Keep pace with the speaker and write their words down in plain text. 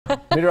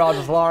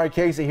Meteorologist Laurie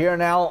Casey here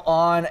now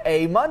on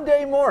a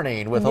Monday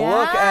morning with a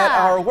look at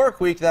our work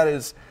week that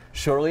is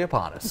surely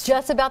upon us.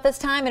 Just about this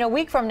time in a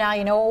week from now,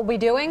 you know what we'll be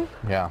doing?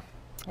 Yeah.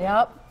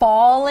 Yep,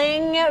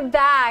 falling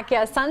back.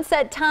 Yeah,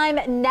 sunset time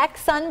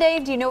next Sunday.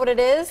 Do you know what it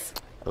is?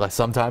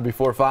 Sometime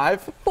before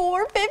 5?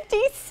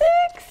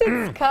 4:56.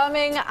 It's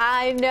coming.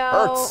 I know.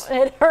 Hurts.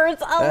 It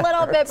hurts a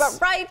little bit, but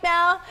right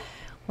now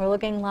we're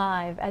looking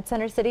live at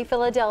Center City,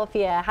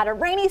 Philadelphia. Had a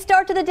rainy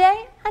start to the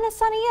day and a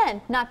sunny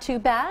end. Not too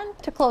bad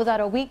to close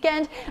out a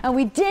weekend. And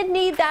we did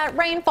need that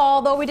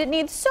rainfall, though we didn't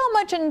need so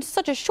much in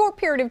such a short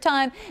period of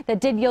time. That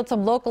did yield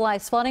some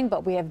localized flooding,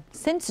 but we have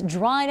since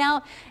dried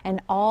out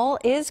and all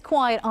is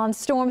quiet on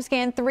Storm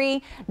Scan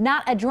 3.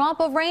 Not a drop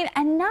of rain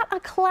and not a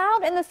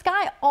cloud in the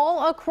sky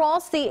all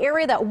across the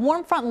area. That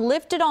warm front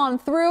lifted on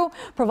through,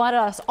 provided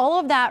us all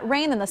of that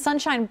rain and the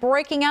sunshine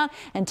breaking out,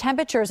 and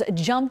temperatures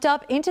jumped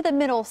up into the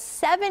middle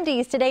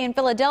 70s today in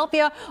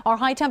Philadelphia. Our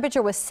high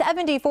temperature was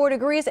 74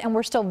 degrees and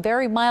we're still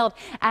very mild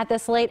at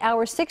this late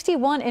hour.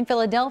 61 in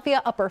Philadelphia,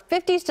 upper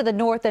 50s to the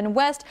north and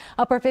west,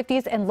 upper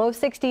 50s and low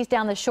 60s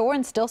down the shore,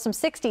 and still some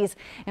 60s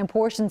in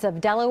portions of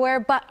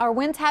Delaware. But our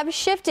winds have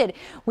shifted.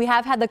 We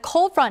have had the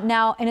cold front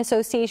now in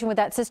association with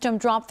that system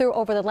drop through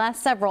over the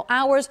last several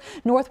hours.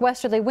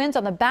 Northwesterly winds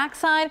on the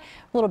backside, a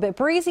little bit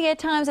breezy at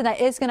times, and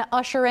that is going to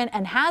usher in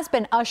and has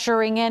been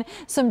ushering in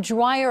some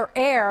drier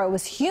air. It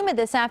was humid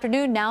this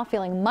afternoon, now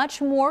feeling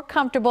much more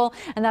comfortable,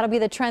 and that'll be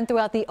the trend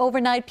throughout the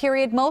overnight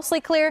period. Mostly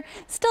clear,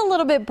 still a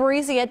little bit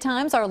breezy at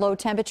times. Our low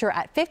temperature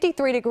at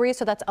 53 degrees,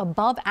 so that's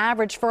above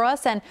average for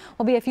us, and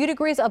will be a few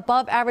degrees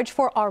above average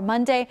for our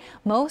Monday.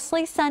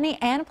 Mostly sunny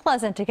and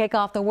pleasant to kick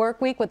off the work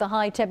week with a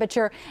high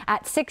temperature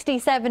at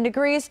 67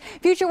 degrees.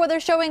 Future weather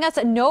showing us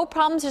no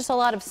problems, just a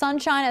lot of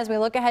sunshine as we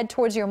look ahead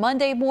towards your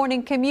Monday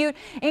morning commute.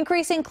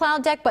 Increasing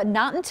cloud deck, but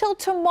not until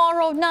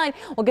tomorrow night.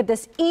 We'll get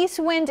this east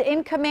wind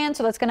in command,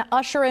 so that's going to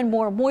usher in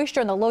more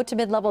moisture in the low to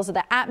mid levels of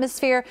the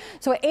atmosphere.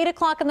 So at 8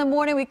 o'clock in the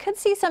morning, we could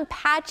see some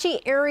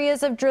patchy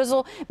areas of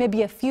drizzle,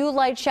 maybe a few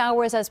light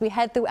showers as we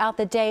head throughout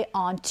the day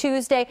on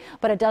Tuesday.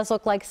 But it does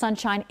look like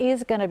sunshine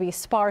is going to be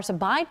sparse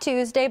by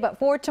Tuesday. But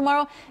for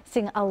tomorrow,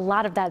 seeing a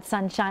lot of that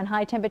sunshine.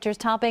 High temperatures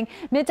topping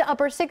mid to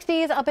upper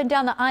 60s up and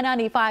down the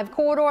I-95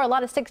 corridor. A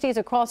lot of 60s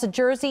across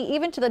Jersey,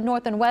 even to the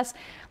north and west.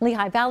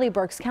 Lehigh Valley,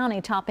 Berks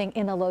County topping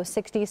in the low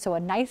 60s. So a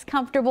nice,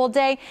 comfortable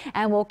day.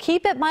 And we'll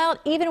keep it mild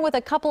even with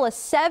a couple of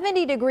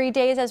 70-degree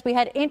days as we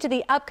head into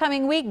the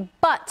upcoming week.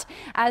 But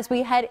as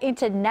we head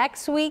into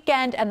next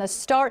weekend and the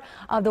start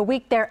of the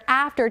week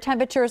thereafter,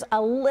 temperatures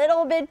a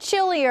little bit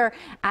chillier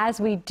as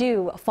we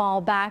do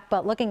fall back.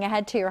 But looking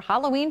ahead to your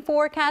Halloween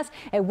forecast,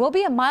 it will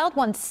be a mild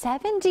one,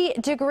 70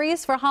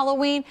 degrees for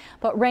Halloween,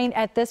 but rain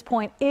at this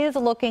point is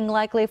looking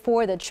likely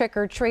for the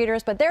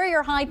trick-or-treaters. But there are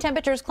your high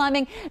temperatures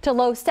climbing to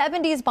low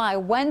 70s by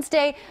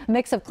Wednesday.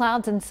 Mix of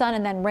clouds and sun,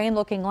 and then rain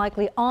looking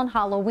likely on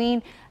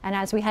Halloween. And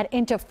as we head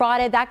into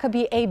Friday, that could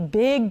be a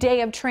big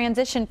day of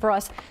transition for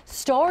us,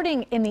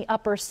 starting in the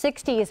upper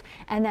 60s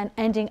and then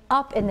ending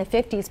up in the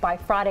 50s by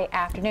Friday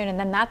afternoon. And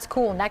then that's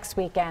cool next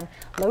weekend,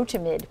 low to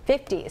mid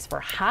 50s for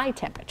high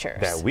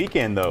temperatures. That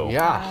weekend, though.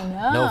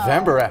 Yeah,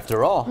 November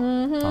after all.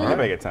 I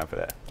better get time for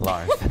that.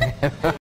 Lauren.